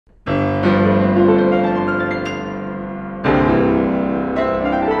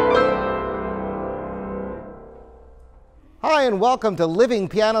Hi, and welcome to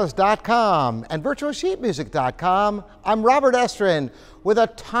livingpianos.com and virtualsheetmusic.com. I'm Robert Estrin with a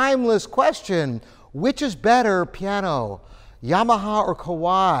timeless question. Which is better piano, Yamaha or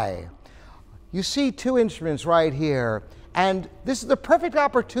Kawai? You see two instruments right here, and this is the perfect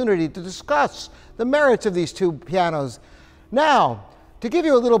opportunity to discuss the merits of these two pianos. Now, to give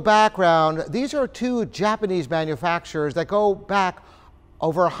you a little background, these are two Japanese manufacturers that go back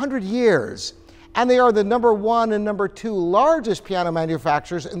over 100 years. And they are the #1 and #2 largest piano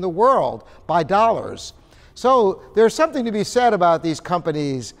manufacturers in the world by dollars. So there's something to be said about these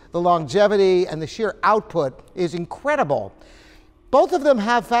companies. The longevity and the sheer output is incredible. Both of them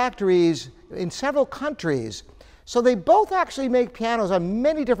have factories in several countries. So they both actually make pianos on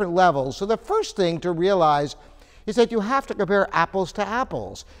many different levels. So the first thing to realize is that you have to compare apples to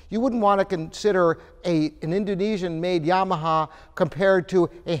apples. You wouldn't want to consider an Indonesian-made Yamaha compared to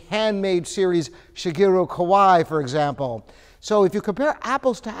a handmade series Shigeru Kawai, for example. So if you compare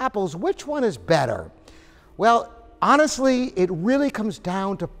apples to apples, which one is better? Well, honestly, it really comes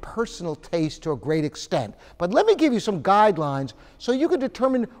down to personal taste to a great extent. But let me give you some guidelines so you can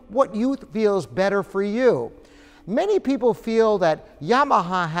determine what you feel is better for you. Many people feel that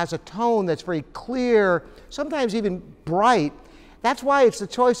Yamaha has a tone that's very clear, sometimes even bright. That's why it's the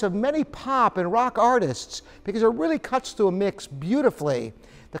choice of many pop and rock artists, because it really cuts through a mix beautifully.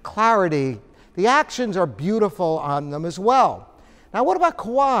 The clarity, the actions are beautiful on them as well. Now, what about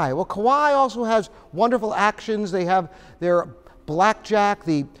Kawai? Well, Kawai also has wonderful actions. They have their blackjack,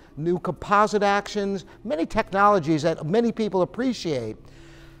 the new composite actions, many technologies that many people appreciate.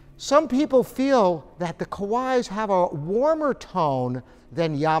 Some people feel that the Kawais have a warmer tone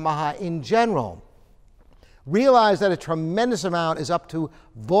than Yamaha in general. Realize that a tremendous amount is up to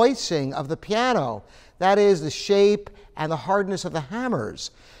voicing of the piano. That is, the shape and the hardness of the hammers.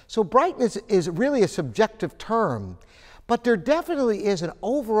 So brightness is really a subjective term. But there definitely is an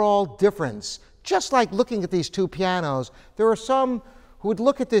overall difference. Just like looking at these two pianos, there are some who would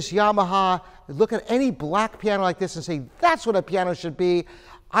look at this Yamaha, look at any black piano like this and say, that's what a piano should be.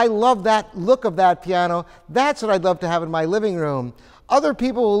 I love that look of that piano. That's what I'd love to have in my living room. Other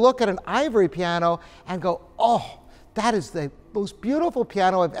people will look at an ivory piano and go, oh, that is the most beautiful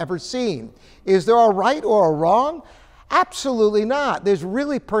piano I've ever seen. Is there a right or a wrong? Absolutely not. There's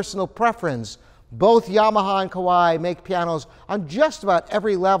really personal preference. Both Yamaha and Kawai make pianos on just about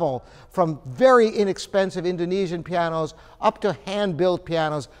every level, from very inexpensive Indonesian pianos up to hand-built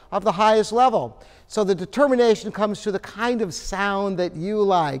pianos of the highest level. So the determination comes to the kind of sound that you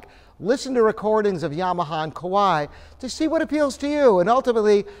like. Listen to recordings of Yamaha and Kawai to see what appeals to you, and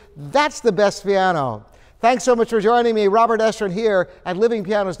ultimately, that's the best piano. Thanks so much for joining me, Robert Estrin, here at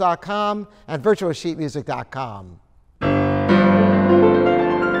livingpianos.com and virtualsheetmusic.com.